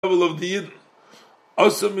level of the Yidden.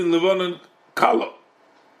 Osam in Levanon Kalo.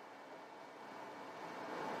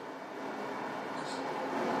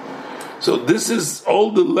 So this is all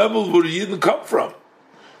the level where Yidden come from.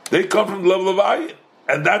 They come from the level of Ayin.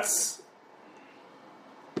 And that's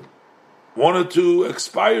wanted to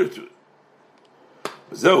aspire to it.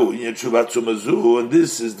 And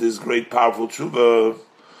this is this great powerful tshuva.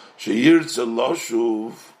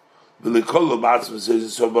 That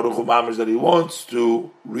he wants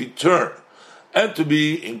to return and to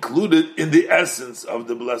be included in the essence of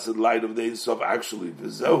the blessed light of the Ein Sof actually.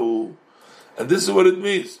 And this is what it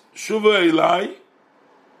means. Shuva Elai,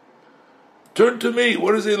 turn to me.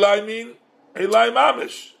 What does Elai mean? Elai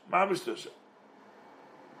Mamish. Mamish Tosha.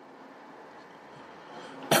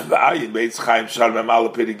 V'ayin beitz Chaim Shal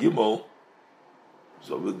Memala Peri Gimel.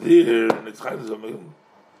 So over there, in its Chaim,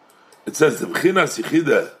 it says the B'chinas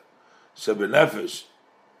Yichida Shebenefesh,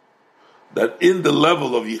 that in the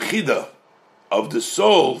level of Yichida, of the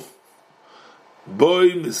soul, Boy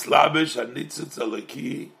Mislabesh Hanitzitz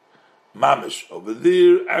Alaki Mamish. Over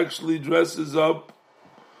there actually dresses up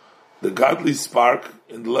the godly spark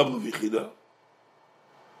in the level of Yichida.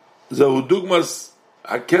 Zahu Dugmas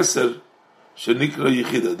HaKeser Shenikra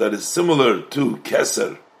Yichida, that is similar to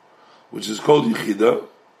Keser, which is called Yichida.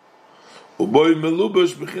 Uboy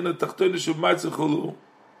Melubash B'china Tachtonish of Maitzachulu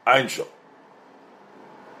Einsho.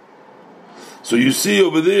 So you see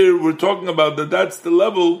over there, we're talking about that's the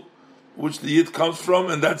level which the Yid comes from,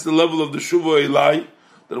 and that's the level of the Shuva Elai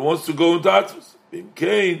that wants to go into Atzvus. Bim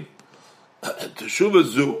Kain to Shuva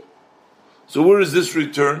Zu. So where is this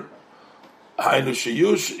return? Hainu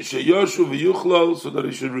Sheyoshu V'Yuchlal, so that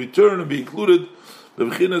he should return and be included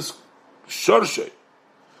B'B'chinas Shorshe.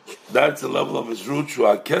 That's the level of his root,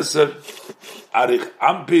 Shua Keser, Arich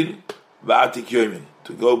Ampin, V'Atik Yomin.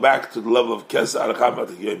 To go back to the level of Keser, Arich Ampin,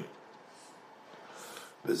 V'Atik Yomin.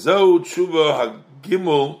 V'Zeu Tshuva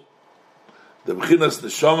HaGimel, the B'chinas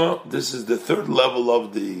Neshama, this is the third level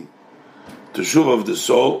of the Teshuva of the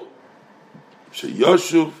soul.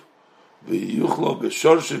 Sheyoshuv V'Yuchlo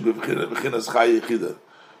B'Shorshe B'chinas Chai Yichida.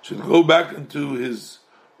 Should go back into his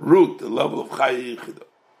root, the level of Chai Yichida.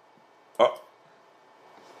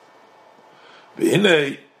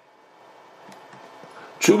 V'hinei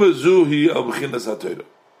Tshuva Zuhi Al B'chinas HaTorah.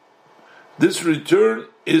 This return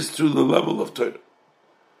is to the level of Torah.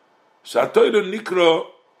 Shatoira Nikra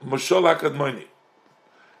Moshol HaKadmoni.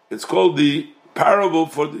 It's called the parable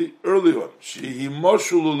for the early one. Shehi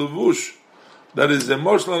Moshul Levush, that is a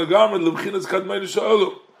Moshul on a garment Lebchinas Kadmoni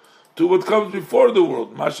Sha'olum, to what comes before the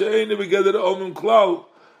world. Masha'eini Begeder Omim Klal,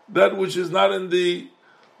 that which is not in the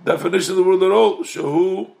definition of the world at all.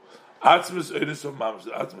 Shehu Atzmis Eiris of Mamish,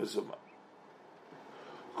 Atzmis of Mamish.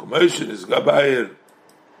 Commotion is Gabayir,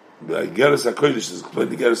 the Geras HaKodesh, is explained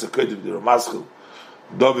the Geras HaKodesh, the Ramaschel,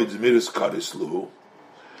 David's Miris Karis Luhu.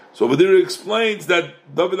 So over there it explains that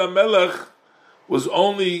David HaMelech was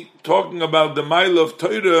only talking about the mile of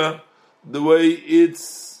Torah the way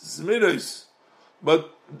it's Zmiris.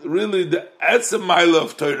 But really the Etzem mile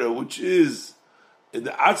of Torah, which is in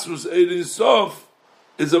the Atzmus Ein Sof,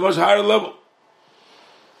 is a much higher level.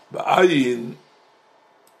 Ba'ayin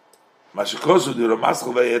Mashikosu the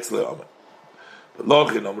Ramaschel Ve'etzle Amen. But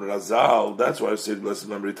Lochin Omer Razal, that's why I said blessed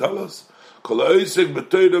memory tell us that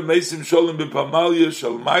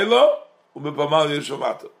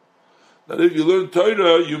if you learn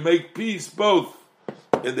Torah, you make peace both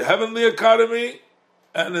in the heavenly academy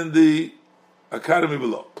and in the academy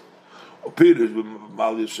below.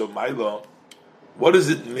 What does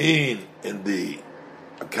it mean in the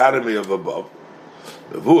academy of above?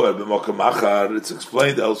 It's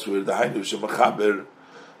explained elsewhere.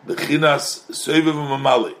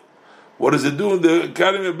 What does it do in the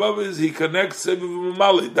academy above is he connects Seviv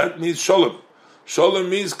Mamali. That means Shalom. Shalom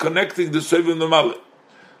means connecting the Seviv Mamali.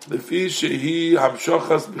 Lefi shehi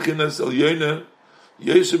hamshochas b'chinas elyoner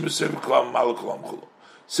yeshem b'seviv klam mal klam chulu.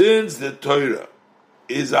 Since the Torah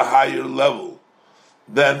is a higher level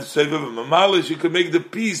than Seviv Mamali, you can make the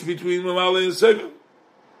peace between Mamali and Seviv.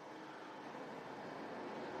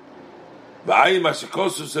 V'ayim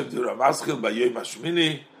hashikosu sev d'Rav Maschil b'yoyim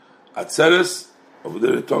hashmini atzeres. Over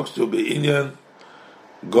there it talks to Be'inyan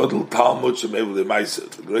Godel Talmud Shemevu Le Maisa,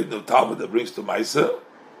 the great of Talmud that brings to Maisa.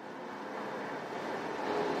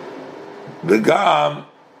 Begam,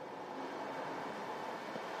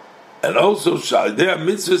 and also Sha'idea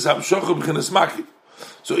Mitzvahs Hamshocha B'chinas Makiv.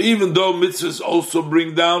 So even though mitzvahs also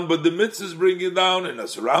bring down, but the mitzvahs bring it down in a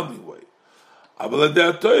surrounding way.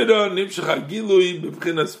 Abaladea Torah Nimshach HaGilui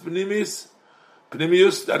B'chinas Pnimius,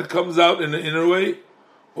 that comes out in the inner way.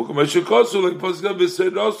 Like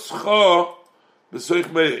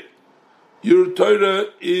your Torah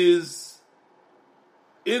is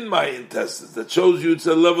in my intestines. That shows you it's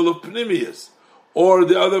a level of pnimius. Or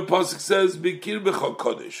the other pasuk says, Bikir b'cha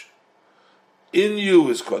kodesh. In you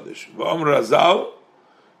is kodesh. V'amr Razal,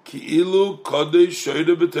 Ki'ilu kodesh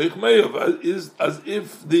shoyre b'teich meyav. Is as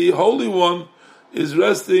if the Holy One is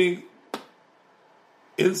resting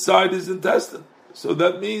inside his intestine. So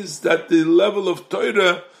that means that the level of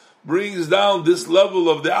Torah brings down this level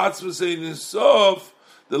of the Atzvus Ein Sof,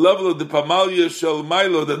 the level of the Pamalia Shel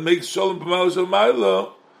Milo that makes Shalom Pamalia Shel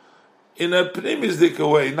Milo in a pnimistic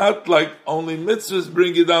way, not like only mitzvahs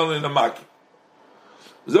bring it down in a maki.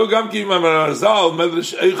 This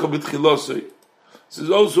is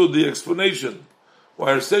also the explanation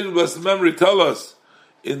why our sage of blessed memory tell us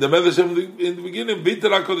in the Medrash in the beginning,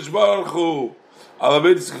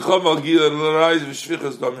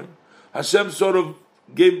 Hashem sort of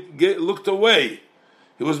looked away.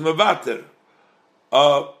 He was mevater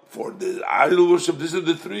for the idol worship. These are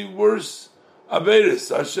the three worst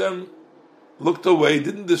averis. Hashem looked away,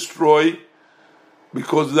 didn't destroy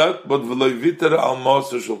because of that, but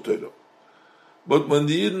but when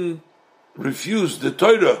the Yidden refused the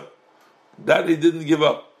Torah, that he didn't give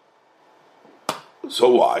up. So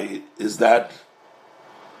why is that?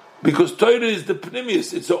 Because Torah is the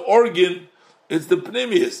pnimius, it's an organ, it's the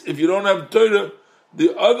pnimius. If you don't have Torah,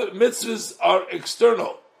 the other mitzvahs are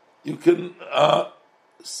external. You can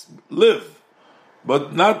live,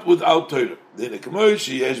 but not without Torah.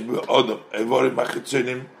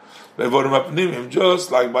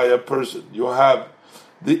 Just like by a person, you have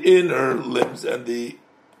the inner limbs and the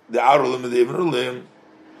outer limb and the inner limb.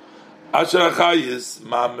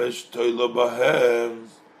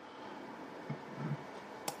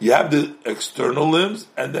 You have the external limbs,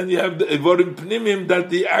 and then you have the evorim pnimim that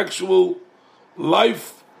the actual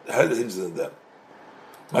life has in them.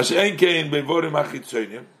 Mashen kein bevorim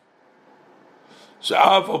achitzonim.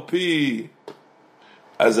 Sha'af opi,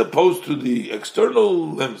 as opposed to the external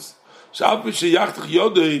limbs. Sha'af sheyachtach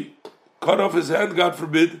yodei, cut off his hand, God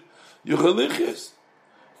forbid, yuchalichis.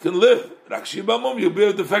 You can live. Rakshibamum, you'll be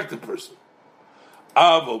a defective person.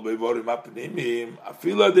 But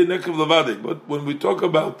when we talk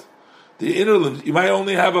about the inner limbs, you might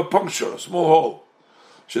only have a puncture, a small hole.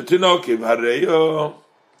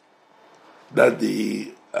 That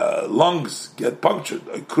the lungs get punctured,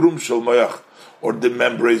 or the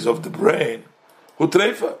membranes of the brain.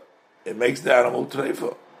 It makes the animal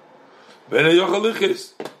treifa.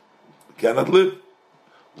 Cannot live.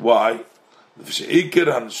 Why? Because the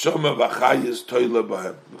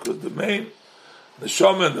main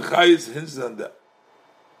neshama and the chayis hinges on that.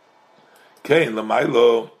 Kain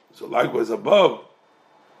lamailo. So likewise above,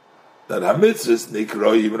 that hamitzvahs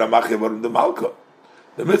nikro even amachevarim the malka.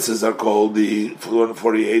 The mitzvahs are called the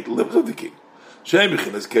 448 limbs of the king. Shem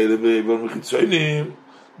bichinas kelem evarim chitzonim.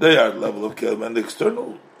 They are at the level of kelem and the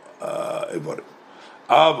external evarim.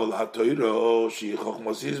 Aval hatoiro she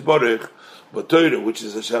chochmos yisborech, but Torah, which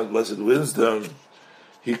is Hashem's blessed wisdom,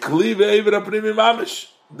 he klive ever apnimi mamish.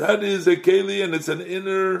 That is a keli and it's an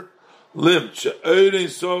inner limb. She'orein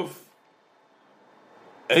sof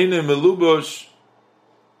eine melubosh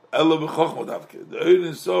ela b'chochma davke. The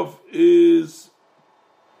orein sof is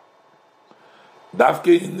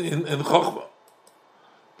davke in chochma.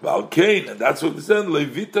 Valkein, and that's what it said.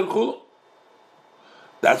 Leviter chulu.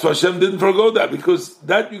 That's why Hashem didn't forgo that, because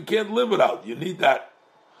that you can't live without. You need that.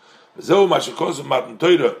 And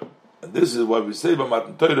this is what we say about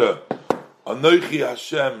Matan Torah. Anochi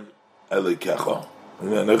Hashem Elikecha.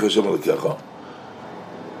 Anochi Hashem Elikecha.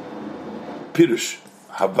 Pirush.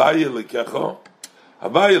 Havaya Elikecha.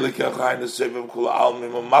 Havaya Elikecha. Haina Sevim Kula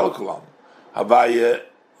Almim Malkulam. Havaya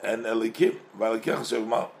and Elikim. Havaya Elikecha Sevim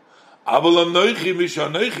Mal. Aval Anochi Misha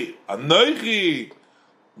Anochi. Anochi,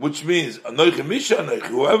 which means Anochi Misha Anochi,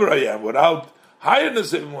 whoever I am, without higher than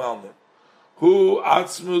Sevim Almim. Who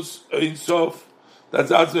Atzmus Ein Sof.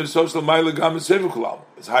 That's Atzmus Social Maila Gam Sevim Kulam.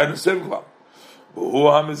 It's higher than Sevim Kulam.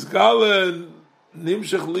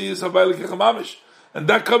 And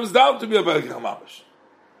that comes down to be a Balak Mamish.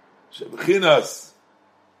 Shebechinas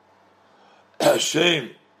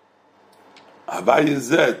Hashem Havai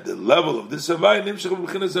Zed, the level of this Havai Nimshach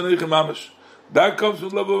Bechinas Anochi Mamish. That comes from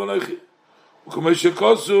the level of Anochi. Ukamesh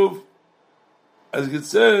Kosuv, as it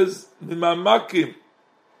says, Mimamakim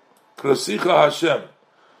Krasicha Hashem.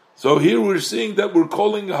 So here we're seeing that we're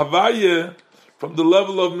calling Havaya from the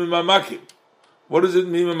level of Mimamakim. What does it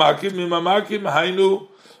mean, Mimamakim? Mimamakim, Hainu,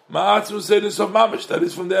 Ma'atzmu Seidus of Mamish. That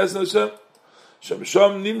is from the essence of Hashem.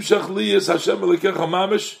 Shem Nimshach Liyas Hashem Elekecha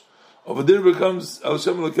Mamish. Over there becomes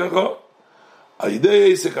Hashem Elekecha.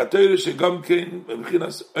 Aidei Sekatayre Shegam Kein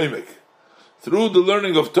Bechinas Oimek. through the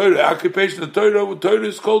learning of Torah, occupation of Torah, Torah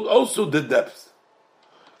is called also the depth.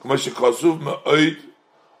 Thoughts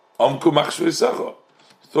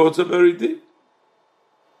are very deep.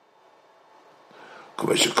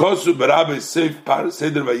 Rabbi Seder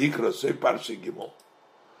Vayikra, Seif Parshas Gimel.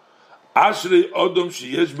 Ashrei Odom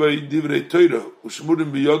sheyesh b'ei divrei Torah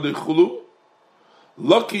ushmurim b'yodei chulu.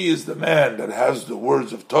 Lucky is the man that has the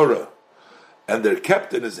words of Torah and they're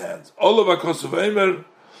kept in his hands. All of Akosav Eimer,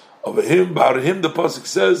 over him, bar him, the pasuk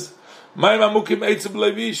says, "Mayim amukim eitzim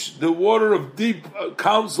levish," the water of deep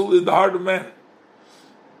counsel in the heart of man.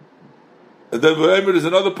 And then Eimer is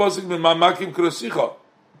another pasuk, "Mamakim krasicha."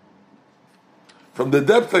 From the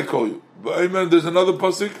depth I call you. Eimer, there's another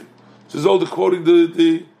pasuk. This is all the quoting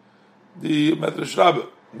the Medrash Rabbi.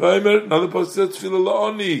 Eimer, another pasuk says, "Tefillah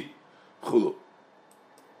la'oni chulu."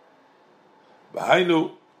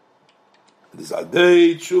 B'hainu, this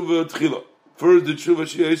adei tshuva tchila. First, the tshuva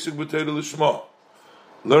she'esik b'Torah l'shma,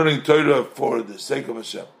 learning Torah for the sake of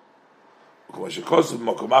Hashem. U'kama shekosav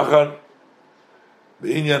makom achar,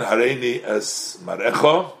 b'inyan hareini es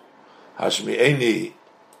marecha, hashmi'eni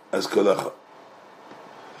es kolecha.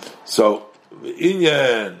 So,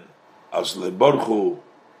 b'inyan asle baruchu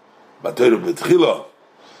b'Torah b'tchila,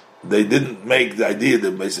 they didn't make the idea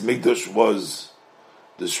that Beis Mikdash was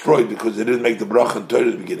destroyed because they didn't make the bracha in Torah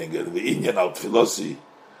at the beginning. And the inyan al tfilosi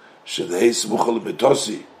shedhei smuchal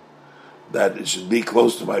mitosi, that it should be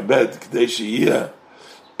close to my bed. K'dei sheyiyah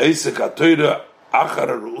eisek haTorah achar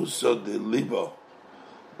ru'usa de liba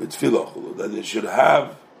b'tfilah, that they should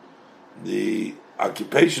have the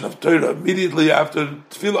occupation of Torah immediately after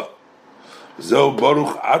tefillah. Zo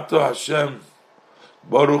baruch ato Hashem,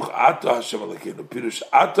 baruch ato Hashem Elokeinu. Pirush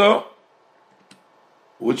ato,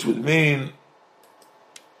 which would mean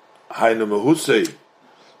Hainu Mehusei,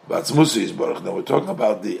 Batzmusi is Baruch. Now we're talking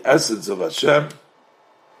about the essence of Hashem.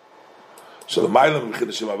 Shalamaylam Mechin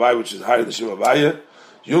Hashem Havaya, which is higher than Hashem Havaya.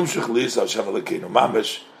 Yom Shechlis Hashem Elokeinu.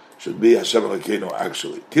 Mamash should be Hashem Elokeinu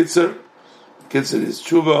actually. Kitzer is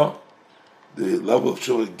Tshuva, the level of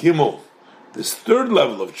Tshuva Gimel. This third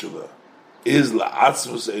level of Tshuva is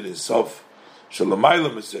La'atzmus Ein Sof.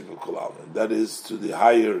 Shalamaylam Mesev Kolalmin. That is to the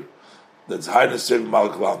higher, that's higher than Sev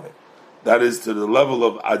Malak Kolalmin. That is to the level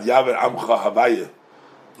of Ad Yaver Amcha Havaya.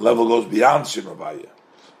 Level goes beyond Shem Havaya.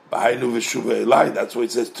 B'hainu v'shuva elai. That's why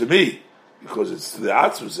it says to me, because it's to the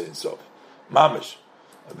Atzmus Ein Sof. Mamish.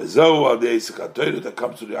 V'zehu al de'esek HaTorah, that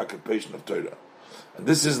comes to the occupation of Torah. And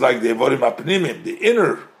this is like the Evorim HaPnimim, the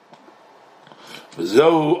inner.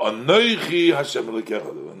 V'zehu anoichi Hashem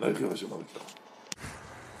Elokecha. Anoichi Hashem Elokecha.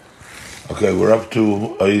 Okay, we're up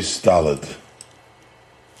to Ois Dalet.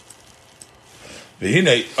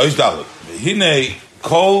 V'hinei, Ois Dalet. V'hinei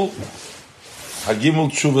kol hagimul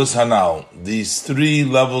tshuvas hanal. These three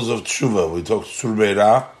levels of tshuva. We talked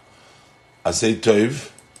surbeira, asay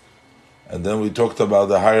toiv, and then we talked about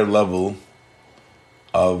the higher level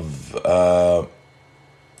of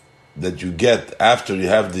that you get after you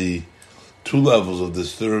have the two levels of the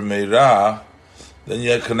surbeira. Then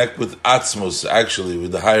you connect with atzmos, actually,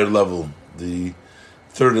 with the higher level, the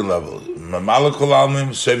third level, mamala kol almim,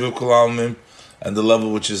 sevu kol almim, and the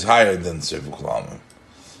level which is higher than sevu kol almim.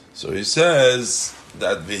 So he says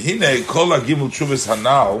that v'hinei kol hagimul tshuvas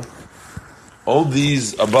hanal, all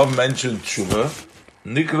these above mentioned tshuva,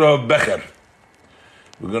 nikra becher.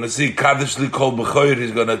 We're going to see Kaddish li kol b'choyer.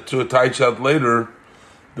 He's going to touch out later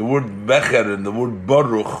the word becher and the word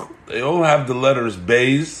baruch. They all have the letters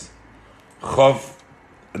beis, chof,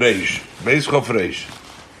 reish. Beis, chof, reish.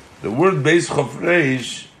 The word beis, chof,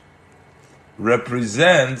 reish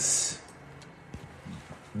represents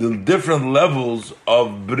the different levels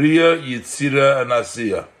of Bria, Yitzira, and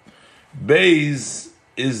Asiya. Beis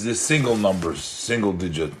is the single numbers, single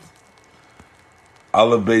digit.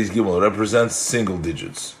 Aleph, Beis, Gimel represents single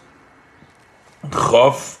digits.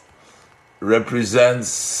 Chof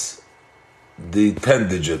represents the 10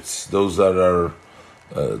 digits, those that are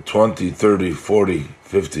 20, 30, 40,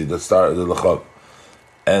 50, that start the Chof.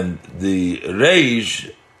 And the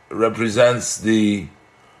Reish represents the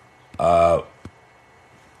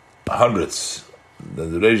hundreds. The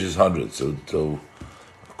Reish is hundreds. So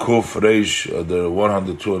Kuf, Reish, there are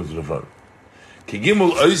 100, 200 in the front.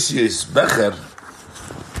 Kigimul Oisies Becher,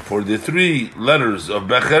 for the three letters of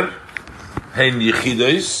Becher, Hein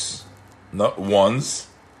Yechidois, not ones,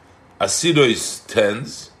 Asidois,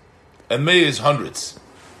 tens, and Mei is hundreds.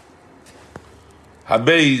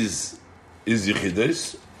 Habeis is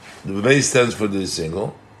Yechidois. The Beis stands for the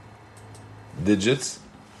single digits.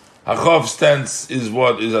 Hachav stands is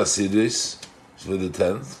what is Asidois, for the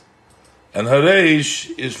tenth. And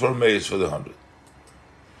Hareish is for Mei, is for the 100.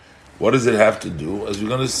 What does it have to do? As we're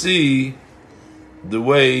going to see, the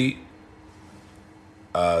way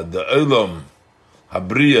the Olam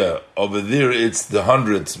Habriya over there, it's the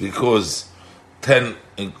hundreds because 10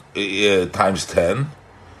 times 10.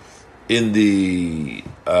 In the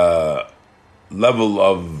level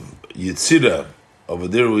of Yitzira, over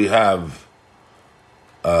there we have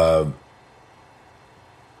the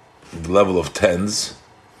level of tens,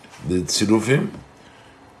 the Tzirufim,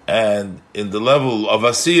 and in the level of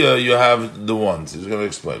Asiya you have the ones. He's going to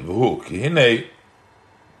explain.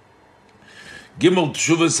 Gimel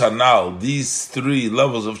Tshuvas Hanal, these three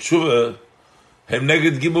levels of Tshuva, Hem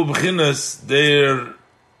Neged Gimel B'chinas, they're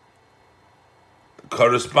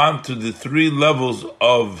correspond to the three levels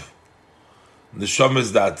of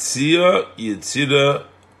Neshamas Datsiya, Yitzira,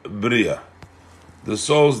 Bria. The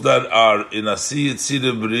souls that are in Asiya,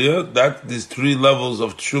 Yitzira, Bria, that these three levels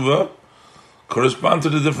of Tshuva correspond to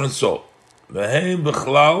the different soul. Veheim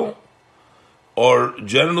B'chlal, or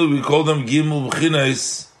generally we call them Gimel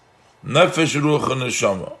B'chinas, Nefesh Ruach and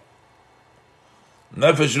Neshama.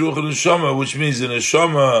 Nefesh Ruach and Neshama, which means the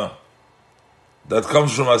Neshama that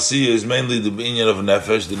comes from Asiya is mainly the binyan of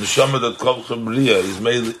Nefesh. The Neshama that comes from Bria is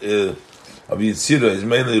mainly of Yitzira is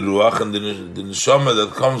mainly Ruach, and the Neshama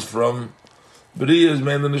that comes from Bria is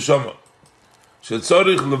mainly Neshama.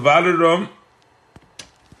 Shetzorich levarerom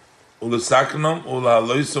ulesaknom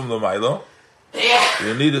ulahaloisom lemaylo.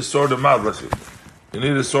 You need to sort them out. Listen. You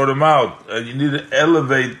need to sort them out, and you need to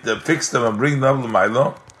elevate, fix them, and bring them to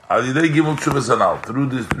Mailo. Alidei Gimel Tshuvas Hanal, through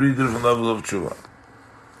these three different levels of Tshuva.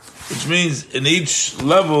 Which means in each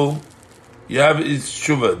level, you have each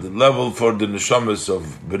Tshuva. The level for the Neshamas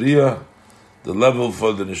of Bria, the level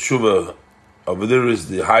for the Neshuva over there is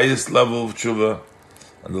the highest level of Tshuva,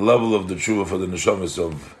 and the level of the Tshuva for the Neshamas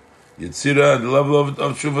of Yitzira, and the level of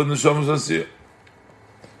Tshuva for the Neshamas of Asiyah.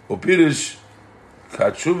 Upirish,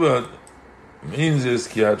 Katshuva, means is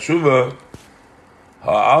ki hatshuva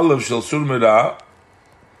ha'alav shel sur merah,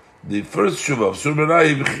 the first tshuva of sur merah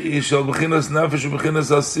shel b'chinas nefesh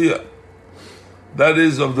b'chinas asiya. That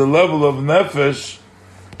is of the level of nefesh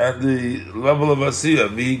and the level of asiya.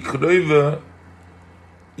 V'hikroiva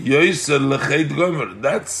yoyser lecheit gomer.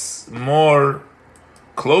 That's more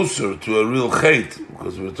closer to a real chait,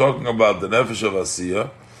 because we're talking about the nefesh of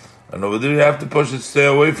asiya, and over there you have to push it, stay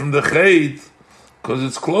away from the chait, because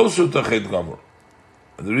it's closer to Chet Gamur.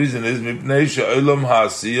 And the reason is Mipnei She'olam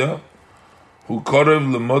Ha'asiyah Hu Korev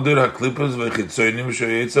L'moder HaKlipas V'chitzoynim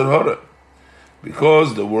She'yetzer Hora.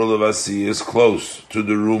 Because the world of Asiyah is close to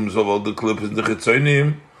the rooms of all the Klipas and the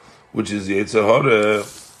Chitzoynim, which is Yetzer Hora,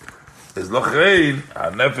 is Lochein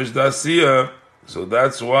HaNefesh Da'asiyah. So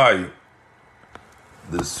that's why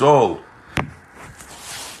the soul,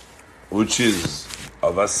 which is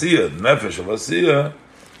of Asiyah, Nefesh of Asiyah,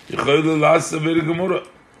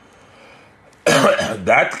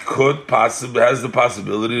 that could possibly has the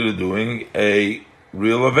possibility of doing a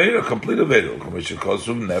real Aveda, complete Aveda.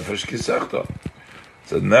 Nefesh kisechta.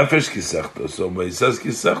 So Nefesh kisechta. So when it says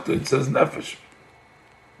kisechta, it says Nefesh.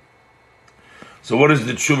 So what is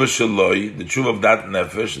the tshuva shaloi? The tshuva of that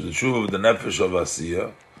Nefesh, the tshuva of the Nefesh of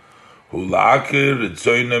Asiyah, who la'akir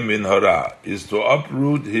ritzoyne min hara, is to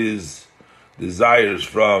uproot his desires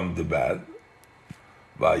from the bad.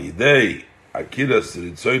 Vayidei akiras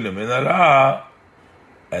ritzoyne min hara,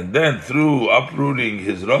 and then through uprooting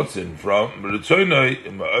his rotzin from ritzoyne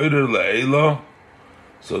ma'orer le'elo,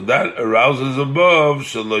 so that arouses above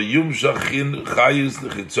shelo yumshachin chayis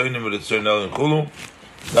lechitzoyne ritzoyne el chulu,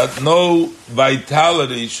 that no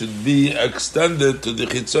vitality should be extended to the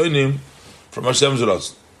chitzonim from Hashem's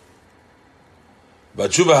rotzin.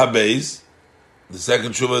 But tshuva habeis, the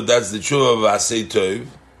second tshuva, that's the tshuva of asay tov,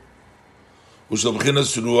 u'shel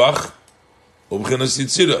b'chinas ruach u'b'chinas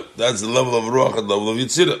yitzira. That's the level of ruach and the level of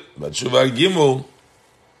yitzira. But tshuva gimel,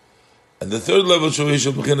 and the third level tshuva is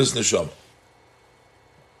b'chinas neshama.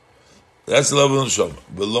 That's the level of neshama.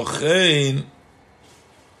 V'lochein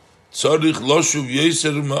tzarich loshuv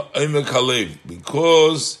yeser ma'omek halev,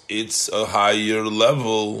 because it's a higher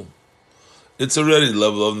level. It's already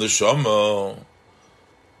level of neshama,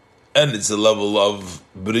 and it's a level of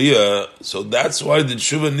bria, so that's why the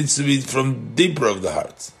tshuva needs to be from deeper of the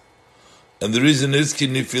heart. And the reason is ki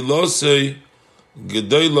nifilosei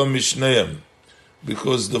gedoyla mishneim,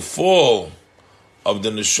 because the fall of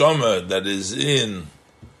the neshama that is in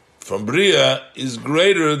from bria is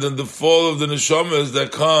greater than the fall of the neshamas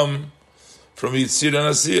that come from Yitzir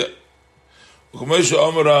and Asiyah. Like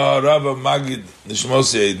the Rabbi Magid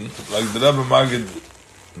Nishmos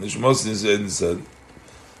Eden said,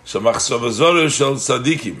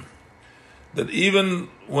 that even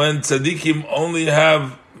when tzaddikim only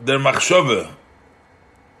have their machshava,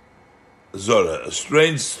 zora, a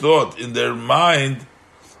strange thought in their mind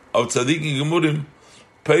of tzaddikim gemurim.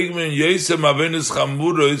 Pegmin yesem avenus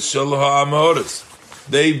chamuros shel ha'amoritz.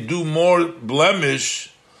 They do more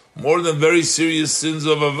blemish, more than very serious sins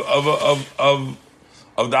of the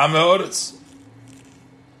Amoritz.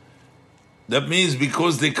 That means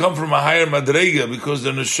because they come from a higher madrega, because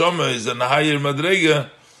their neshama is in a higher madrega,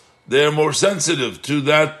 they are more sensitive to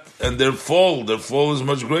that, and their fall is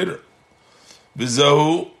much greater.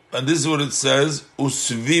 Bizahu, and this is what it says: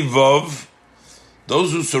 Usvivov,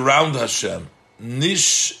 those who surround Hashem.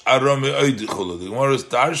 Nish arami oidichula. The Gemara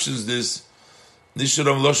Parshas this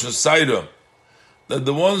nisharam loshen saira, that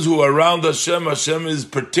the ones who are around Hashem is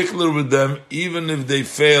particular with them, even if they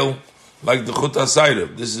fail, like the Chut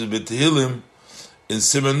HaSaira. This is B'Tehillim in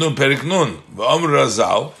Siman Nun, Perik Nun. V'Amr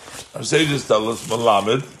Razal, our sages tell us,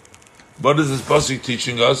 Malamed, what is this pasuk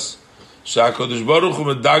teaching us? Sha'HaKadosh Baruch Hu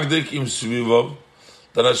medagdek im svivov,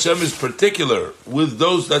 that Hashem is particular with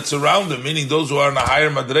those that surround him, meaning those who are in a higher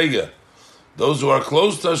madrega, those who are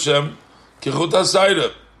close to Hashem, ki Chut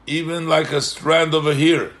HaSaira, even like a strand over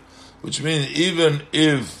here, which means even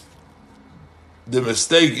if the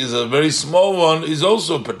mistake is a very small one, is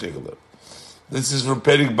also particular. This is from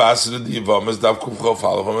Perik Basra the Yivamas Dav Kuf Chof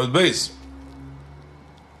Halach Amud Beis.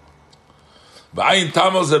 V'ayin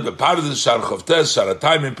tamal zeh bepardes shar chavtes shar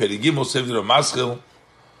atayim in Perik Gimel Sevdir Maschil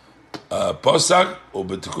Posak u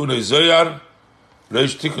betikunei Zoyar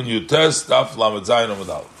Reish Tikun Yutes Daf Lamed Zayin Amud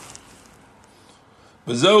Aleph.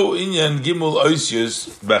 V'zeu inyan Gimel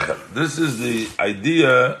Oisius Becher. This is the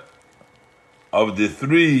idea of the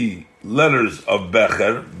three letters of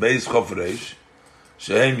Becher, Beis Chof Reish,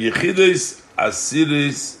 Shehem Yechides,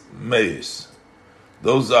 Asiris, Meis.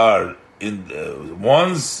 Those are in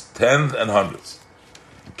ones, tenth, and hundreds.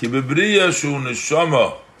 Ki bebriya shu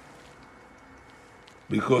neshama,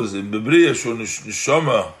 because in bebriya shu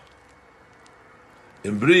neshama,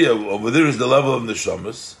 in Bria, over there is the level of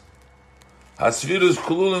neshamas. Hasvirus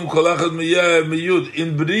kululim kolachad miyud.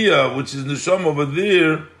 In Bria, which is neshama over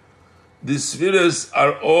there, the spheres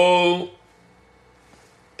are all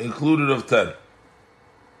included of 10.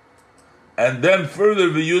 And then further,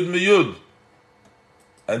 v'yud miyud,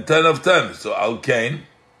 and 10 of 10. So al-kain,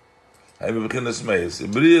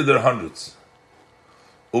 in Bria there are hundreds.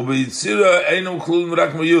 U'be-yitzira einum klulim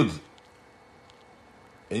rak miyud.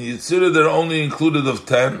 In Yitzira they're only included of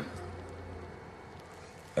 10,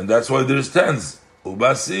 and that's why there's 10s.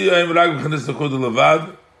 U'basiya im rak b'chinas nekuda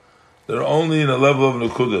levad. They're only in a level of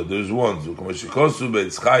Nekuda. There's ones. U'kamashikosu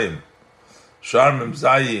be'etz Chaim. Sharmim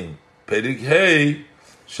Zayin. Perik Hei.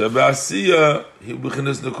 Shabe'asiya. He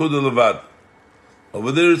b'chinas Nekuda levad.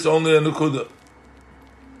 Over there it's only a Nekuda.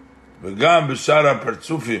 V'gam b'shara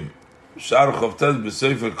partzufim. B'shara chavtez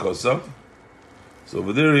b'sefer kosav. So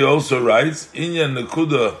over there he also writes, Inyan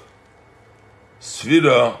Nekuda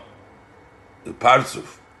Sfira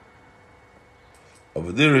Partzuf.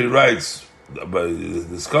 Over there he writes,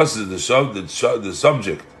 discusses the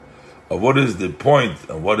subject of what is the point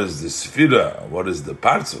and what is the sphira and what is the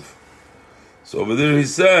partzuf. So over there he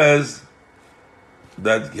says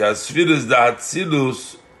that spheres the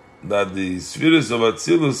Atzilus, that the spheres of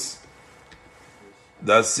Atzilus,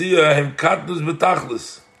 the Asiya hem katnus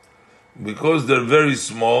betachlis, because they're very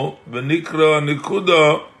small, v'nikra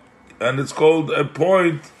nikuda, and it's called a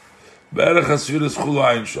point, be'erech ha-spheres chulu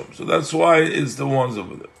ein shom. So that's why it's the ones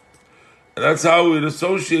over there. And that's how it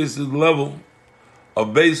associates the level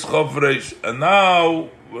of Beis Chof Reish. And now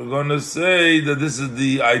we're going to say that this is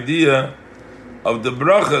the idea of the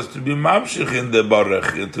brachas, to be mamshich in the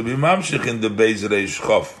barech, to be mamshich in the Beis Reish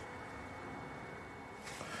Chof.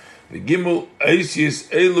 The Gimel Eisis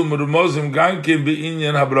Elu Merumozim Gankim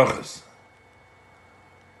Be'inyan HaBrachas.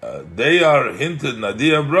 They are hinted in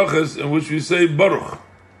Adiyah brachas in which we say Baruch.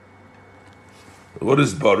 What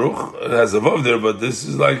is Baruch? It has a vav there, but this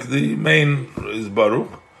is like the main is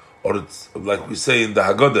Baruch, or it's like we say in the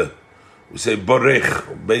Haggadah, we say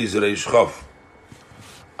Borech, Beis Reish Chof.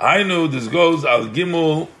 I know this goes al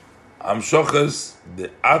Gimul Amshoches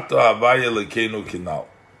the Ato Havaya Lekeinu Kinal.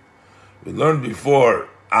 We learned before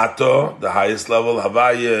Ato, the highest level.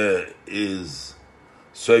 Havaya is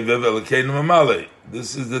Soivev Lekeinu Mamale.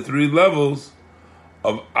 This is the three levels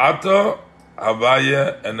of Ato,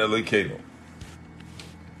 Havaya, and Lekeinu.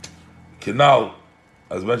 Kinal,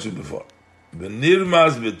 as mentioned before.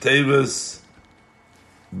 Benirmas betevas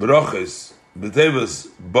broches, betevas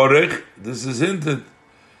borech. This is hinted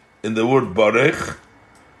in the word borech,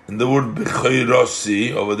 in the word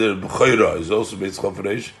b'chayrosi. Over there, b'chayra is also Beis Chof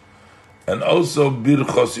Reish, and also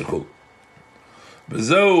birchosichul.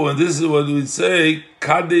 Bezeu, and this is what we say: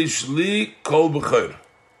 kadesh li kol b'chayr.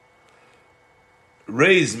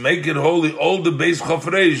 raise, make it holy, all the Beis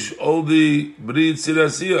Chofreish, all the Bri Yetzira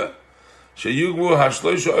Asiyah. Sheyugvu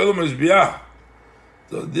Hashloisha Olam is Biyah.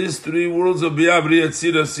 So these three worlds of Biyah, Bri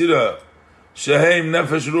Yetzira Asiyah, Sheheim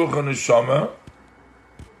Nefesh Ruach and Neshama,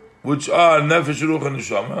 which are Nefesh Ruach and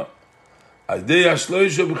Neshama, Adei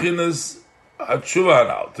Hashloisha B'chinas HaTshuva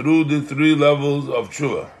now, through the three levels of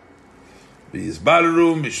Tshuva.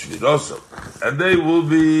 V'yizbareru mishvirosam, and they will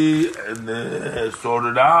be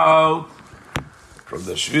sorted out from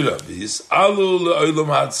the Shvira. V'yisalu le'olam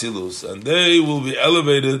ha'atzilus, and they will be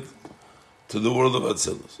elevated to the world of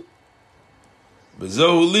Atzilus.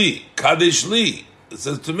 V'zohu li, kadesh li, it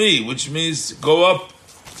says to me, which means go up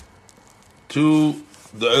to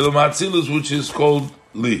the olam ha'atzilus, which is called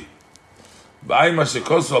li. B'ayim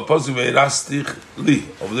ha'shekosva posik ve'irastich li.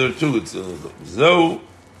 Over there too, it's Zohu.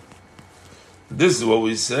 This is what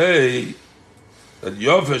we say, that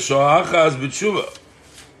Yofesh Sho'achaz b'tshuva.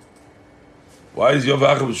 Why is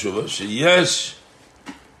Yofesh Sho'achaz b'tshuva? Sheyesh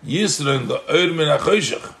Yisran the min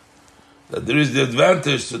ha'choshech. That there is the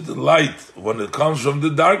advantage to the light when it comes from the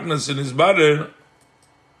darkness in his body.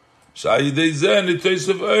 Sha'idei zeh nitois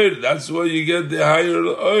of oir. That's why you get the higher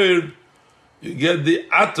oir. You get the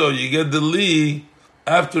ato, you get the li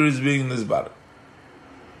after it's being in his body.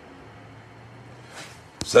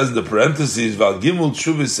 Says the parentheses, Val Gimel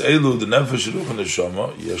Tshuvis Elu, the Nefesh Ruach and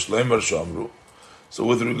Neshama, Yesh Leimer Shamru. So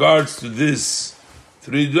with regards to this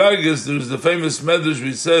three dragas, there is the famous medrash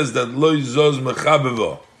which says that Lo Yizos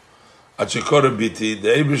Mechabevo, Achekora Biti, the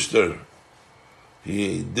Eibishter,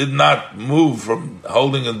 he did not move from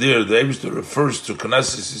holding a deer. The Eibishter refers to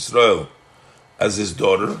Knesset Yisrael as his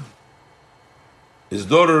daughter. His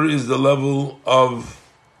daughter is the level of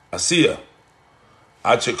Asiyah.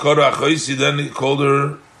 Achekora Achoisi, then he called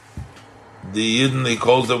her the Yidden, he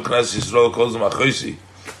calls them Knesset Yisrael, calls them Achoisi.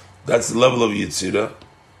 That's the level of Yitzira.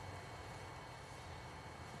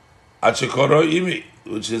 Achekora Imi,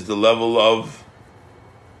 which is the level of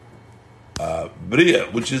Bria,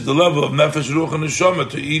 which is the level of Nefesh Ruach and Neshama,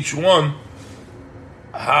 to each one,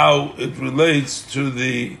 how it relates to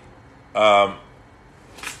the to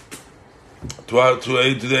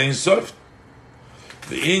the Ein Sof.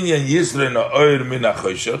 The Inyan Yisrael Oir Min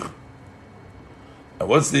HaChoshech. And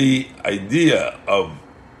what's the idea of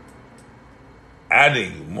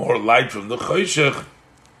adding more light from the Choshech?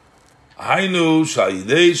 Hainu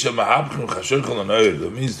Sha'idei Shemahapchim Chashechel Oir.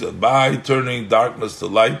 That means that by turning darkness to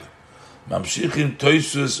light, Mamshichim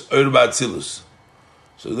Toisus Oir Ba'atzilus.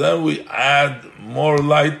 So then we add more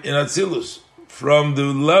light in Atzilus from the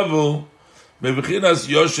level Mebechinas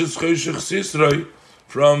Yoshes Choshech Sisroi,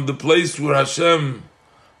 from the place where Hashem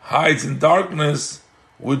hides in darkness,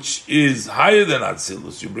 which is higher than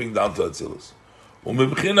Atzilus, you bring down to Atzilus.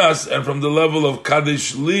 And from the level of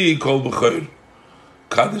Kadesh Li Kol B'choir,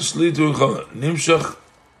 Kadesh Li to Nimshach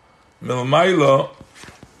Milmaila.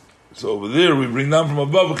 So over there we bring down from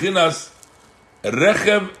above B'chinas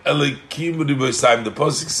Rechem Elikim Riboisayim. The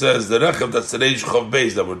Pasuk says the Rechem, that's the Reish Chav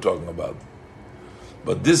Beis that we're talking about.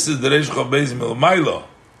 But this is the Reish Chav Beis Milmaila.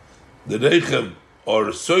 The Rechem, or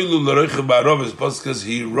Soilu l'Roichev ba'Rovis, because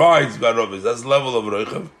he rides ba'Rovis. That's the level of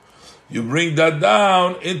Roichev. You bring that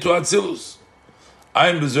down into Atzilus.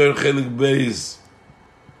 I'm Bezoyer Chelik Beis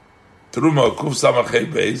Truma Kuf Samachei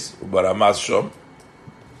Beis Ubaramas Shom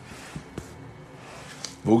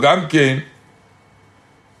Vugam Kein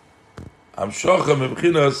Am Shocha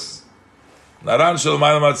Mebchinas Naran Shel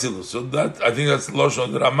Maylam Atzilus. So that, I think that's the Lashon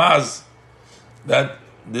of the Ramaz, that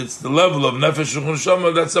it's the level of Nefesh Ruach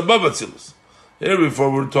Neshama that's above Atzilus. Here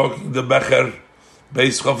before we're talking the Becher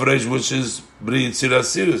Beis Chofreish, which is Bri Yetzira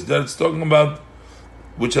Asiyah. Then it's talking about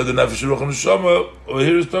which are the Nefesh Ruach Neshama. Or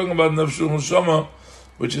here it's talking about Nefesh Ruach Neshama,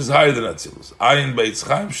 which is higher than Atzilus. Ayin Beitz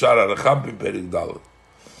Chaim Shar Aracham Perik Dalet.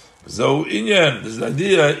 So Inyan, this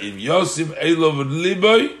idea in Yosim Elov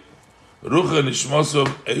Liboy Rucha Nishmosov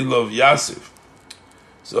Elov Yasif.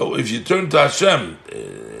 So if you turn to Hashem,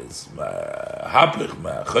 it's Hapich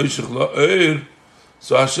Ma Choshech Lo Oir.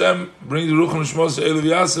 So Hashem brings Ruch Nishmos Elov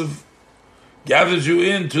Yasef, gathers you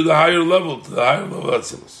into the higher level, to the higher level of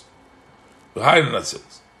Atzilus. The higher than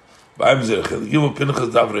Atzilus. Ba'im Zerechel, Gimel Pinchas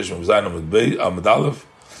Davresh Mavzayin Amid Beis, Amid Aleph,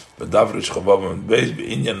 Davresh Chavav Amid Beis,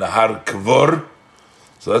 Be'inyan Nahar Kvor.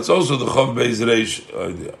 So that's also the Chav Beis Reish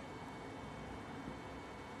idea.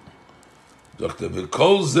 Dr.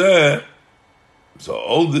 V'kol Zeh, so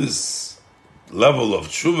all this level of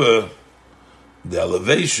Tshuva, the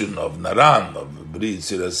elevation of Naran, of Bri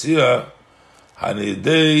Yetzira Asiyah,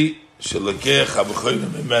 Hanidei Shelekech HaBechoira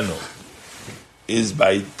Mimenu, is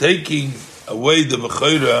by taking away the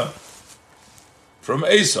Bechoira from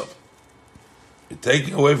Esav. You're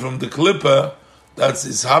taking away from the Klippa, that's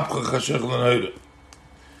Ishapcha Chashech L'Noire.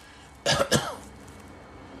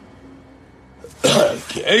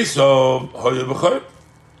 Esau was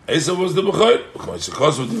the Bechor.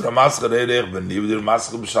 Because of the Ramaschar Erech, Ben Niv, the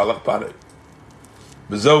Ramaschar B'Shalach Parei.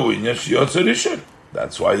 B'Zohu Inyash Yotzer Rishon.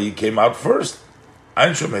 That's why he came out first.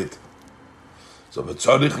 Ein Shomet. So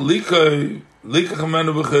B'Tzorich Likach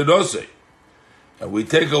Menu B'Chirosei. And we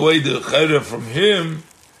take away the Chayre from him,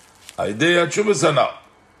 Aidei HaTshuvas Hanal.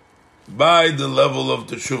 By the level of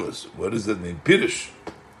the Shuvas. What does that mean? Pirish.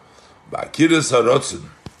 Ba'kiras HaRotzen.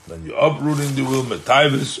 When you're uprooting the will,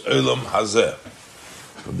 Metayvis Olam Hazeh.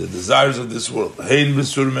 From the desires of this world. Hein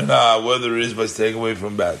B'Sur Menah, whether it is by staying away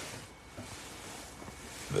from bad.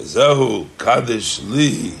 V'zehu Kadesh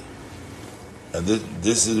Li. And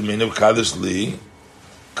this is the meaning of Kadesh Li.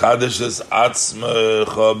 Kadesh is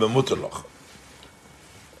Atzmecha B'Muterloch.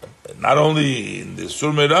 Not only in the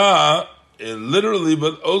Sur Merah, literally,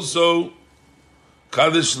 but also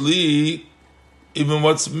Kadesh Li, even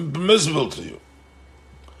what's permissible to you.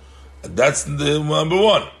 And that's the number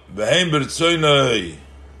one. V'heim b'ritzoynoi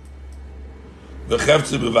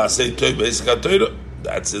v'cheftzei b'vasei toy b'esek ha'toyra.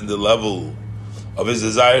 That's in the level of his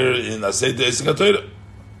desire in asei to esek ha'toyra.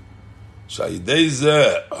 Sha'idei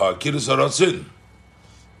zeh ha'kiris ha'rotzin.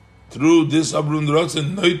 Through this abrun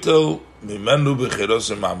rotzin noitel mimenu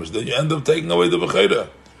b'chirosim mamish. Then you end up taking away the b'chira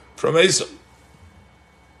from Esau.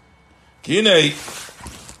 Kinei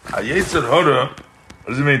ha'yetzer hora, what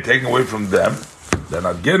does it mean taking away from them? They're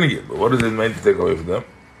not getting it, but what does it mean to take away from them?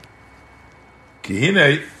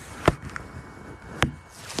 Kihinei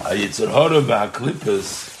ha'yetzer hora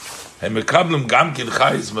v'ha'klippas ha'mekablim gam kin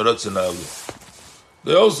chayis merotzen ha'elu.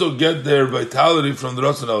 They also get their vitality from the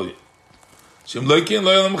rotzen ha'elu. Shem loikin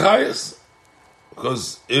loyalam chayis.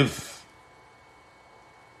 Because if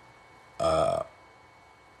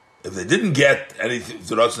they didn't get anything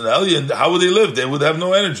to rotzen ha'elu, how would they live? They would have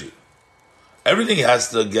no energy. Everything has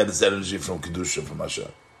to get its energy from Kedusha, from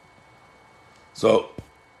Hashem. So,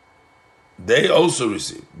 they also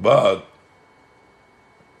receive. But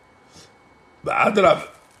Adrab,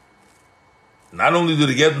 not only do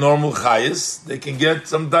they get normal chayis, they can get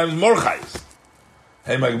sometimes more chayis.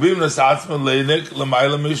 They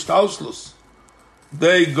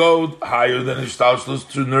go higher than Ishtalshlus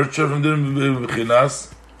to nurture from the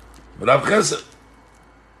Bechinas Rav Chesed.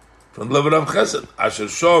 From the level of Chesed. Asher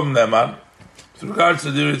Shom Neman. With regards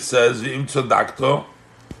to there it says, V'im tzodakto,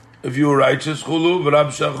 if you are righteous, chulu, v'rab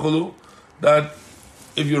shach that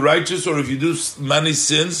if you're righteous or if you do many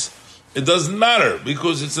sins, it doesn't matter,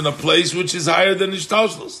 because it's in a place which is higher than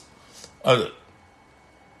Ishtalshlus.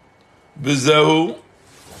 V'zehu,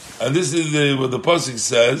 and this is what the Pasuk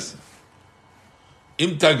says,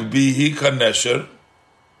 Im takbihi kanesher,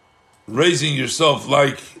 raising yourself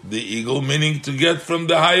like the eagle, meaning to get from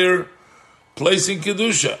the higher place in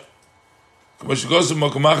Kedusha. Bekasher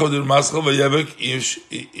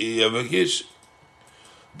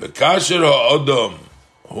ha'odom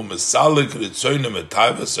hu mesalik ritzoyne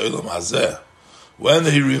metayvas olam hazeh. When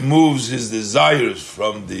he removes his desires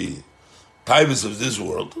from the taivas of this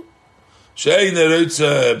world, she'ein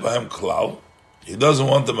eroitze b'hem klal, he doesn't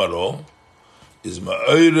want them at all, is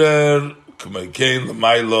ma'orer k'mekein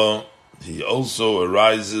l'maylo, he also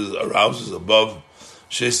arouses above,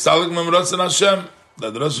 she'estalik memrotzen Hashem,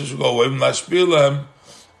 that the Rosh should go away from Lashpilam,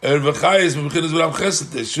 V'chayis, V'chinas V'ram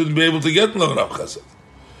Chesed, they shouldn't be able to get in V'ram Chesed.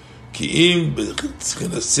 Ki'im, B'chinas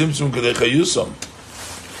Tzimtzum K'dei Chayusam,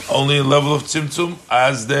 only in level of Tzimtzum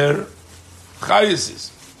as their Chayis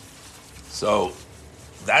is. So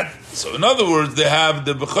in other words, they have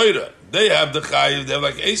the B'chayra, they have the Chayis, they have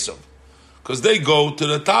like Esau, because they go to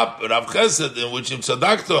the top, Rav Chesed, in which Im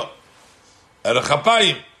Tzadakto, Erech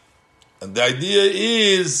HaPayim. And the idea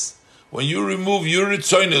is, when you remove your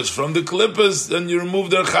ritzoynos from the klippas, then you remove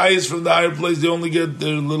their chayis from the higher place, they only get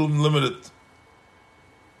their little limited.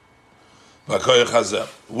 Where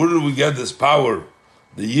do we get this power,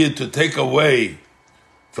 the yid, to take away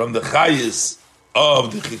from the chayis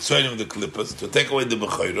of the chitzonim, the klippas, to take away the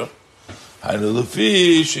b'chayra?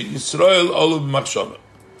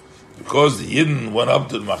 Because the yidden went up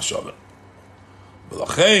to the machshava.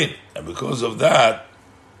 And because of that,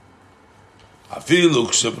 Afilu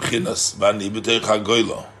k'shebchinas bani b'teich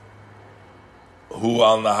hagoylo hu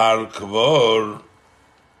al nahar kavor.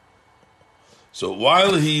 So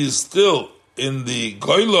while he is still in the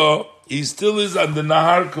goylo, he still is on the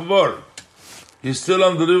nahar kavor. He's still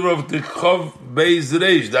on the river of the Chov Beis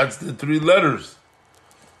Reish. That's the three letters.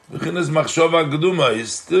 B'chinas machshava geduma.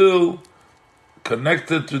 He's still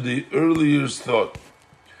connected to the earlier's thought,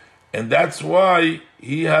 and that's why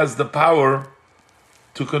he has the power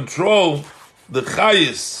to control the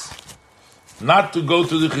chayis, not to go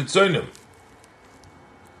to the chitzonim.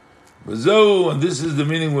 V'zohu, and this is the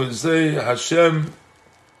meaning when you say Hashem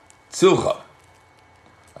tzilcha.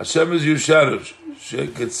 Hashem is your shadow.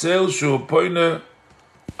 Sheketzel shu poine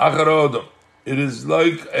achar ha'odam. It is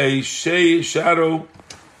like a shadow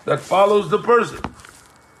that follows the person.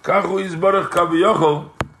 Kachu yizbarach kaviyachol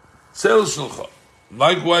tzel shulcha.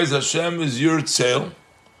 Likewise, Hashem is your tzel,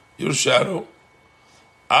 your shadow.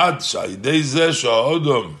 Ad sha'idei zeh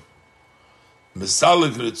sha'odam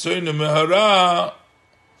misalik ritzoyne mehara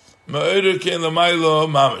me'orer kein l'maylo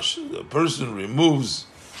mamish. The person removes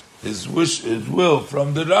his will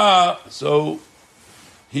from the ra, so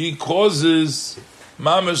he causes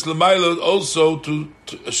mamish l'maylo also to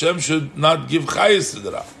Hashem should not give chayes to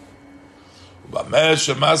the ra.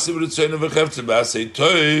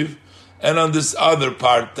 And on this other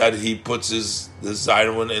part that he puts his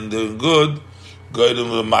desire when in doing good, he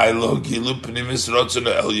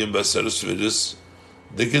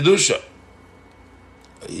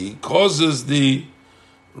causes the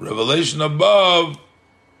revelation above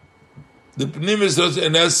the pnimis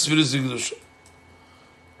and esfiris kedusha.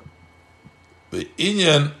 The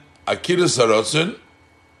inyan akiras harotzen.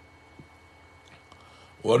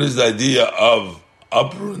 What is the idea of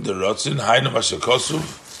uprooting the rotzen? Hainu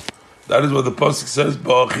mashakosuf. That is what the pasuk says.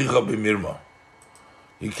 Ba'achicha b'mirma.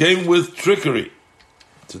 He came with trickery.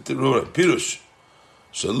 To pirush.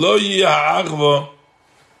 Shelo yiha'achva.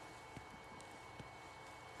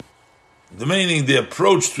 The meaning, the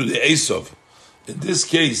approach to the Esav. In this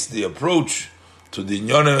case, the approach to the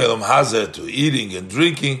Nyonem Elam Hazeh, to eating and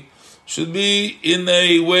drinking, should be in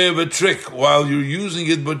a way of a trick while you're using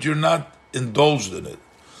it, but you're not indulged in it.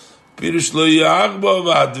 There should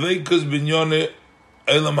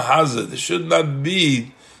not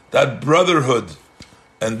be that brotherhood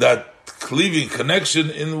and that cleaving connection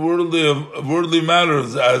in worldly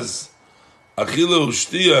matters as achila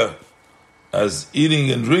ushtia, as eating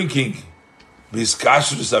and drinking,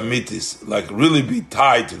 biskashrus amitis, like really be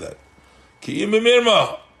tied to that. Ki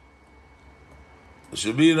imimirma, it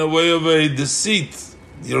should be in a way of a deceit,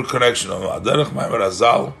 your connection of Aderech Maimer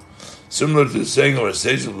Azal, similar to the saying of our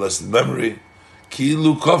sage of blessed memory, ki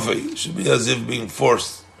ilu kofei, should be as if being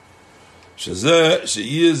forced. Shezeh,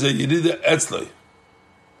 she'iyeh ze yiride etzloi.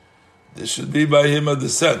 This should be by him a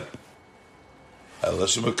descent.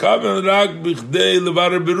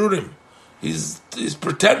 He's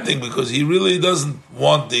pretending because he really doesn't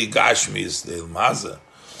want the gashmis, the ilmaza.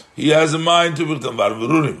 He has a mind to become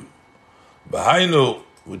berurim. Behainu,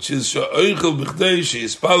 which is she'oichel b'chdei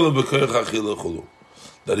she'ispalu b'koich achila chulu,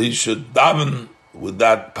 that he should daven with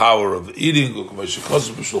that power of eating.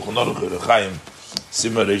 Chaim,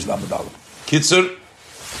 Simmer Reish Lamed Aleph. Kitzer,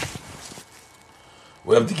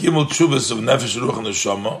 we have the Gimel Tshuvas of Nefesh Ruach and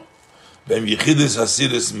Neshama, Beim Yechidus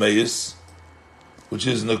Hasiris Meis, which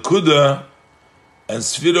is Nakuda and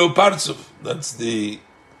Sfiro Partzuf. That's the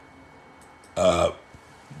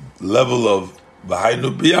level of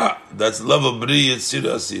Bahainu Biyah. That's level Bri Yetzir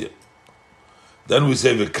Asiyah. Then we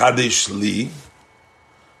say V'Kadesh Li.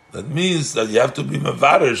 That means that you have to be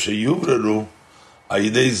Mavarer Sheyuvreru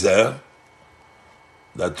Ayidei Zeh,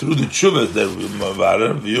 that through the Tshuvas there will be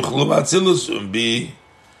Mavarer V'Yuchlu Atzilus and be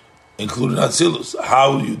including Atzilus.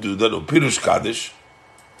 How you do that? Pirush Kadesh.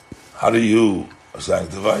 How do you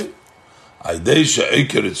sanctify? Ayidei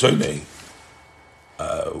She'eker Etzoynei.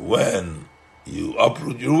 When you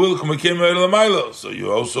uproot your will, so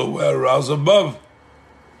you also wear arouse above.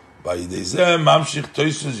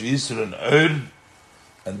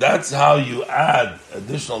 And that's how you add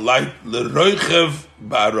additional light. L'roichev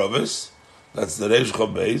ba'aravis, that's the Reish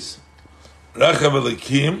Chob Beis. Rechev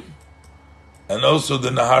elikim, and also the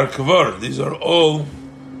Nahar Kavor. These are all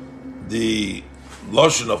the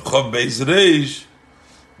lotion of Chob Beis Reish.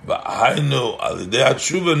 Ba'hainu alidei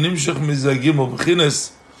hatshuva nimshach mizagim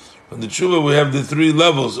u'b'chines. From the tshuva we have the three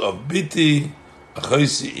levels of biti,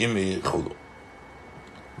 achoisi, imi, chulu.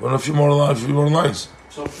 Want a few more lines?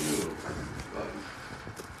 So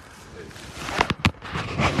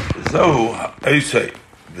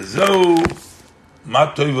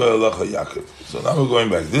now we're going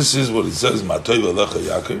back. This is what it says, Matoiva Lecha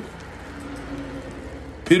Yaakov.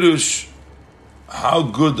 Pirush, how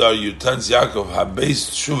good are you, Tans Yaakov,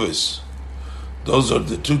 ha-based tshuvas. Those are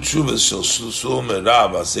the two tshuvas, Shel Shlusul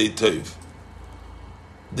Merab, Asei Toiv.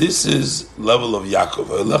 This is level of Yaakov.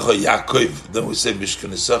 Lecha Yaakov. Then we say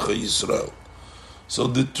Mishkanesecha Yisrael. So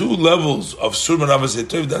the two levels of Sur Merab, Asei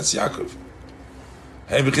Toiv, that's Yaakov.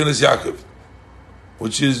 Hey, B'chines Yaakov,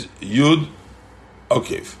 which is Yud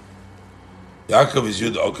Okev. Yaakov is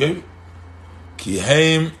Yud Okev. Ki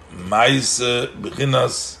heim Maise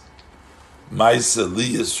B'chinas Maise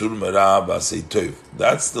Liya Sur Merab Asei Tov.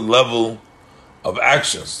 That's the level of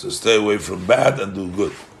actions, to stay away from bad and do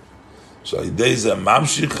good. So Idei Ze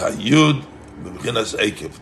Mamshich Hayud B'Bechinas Ekev.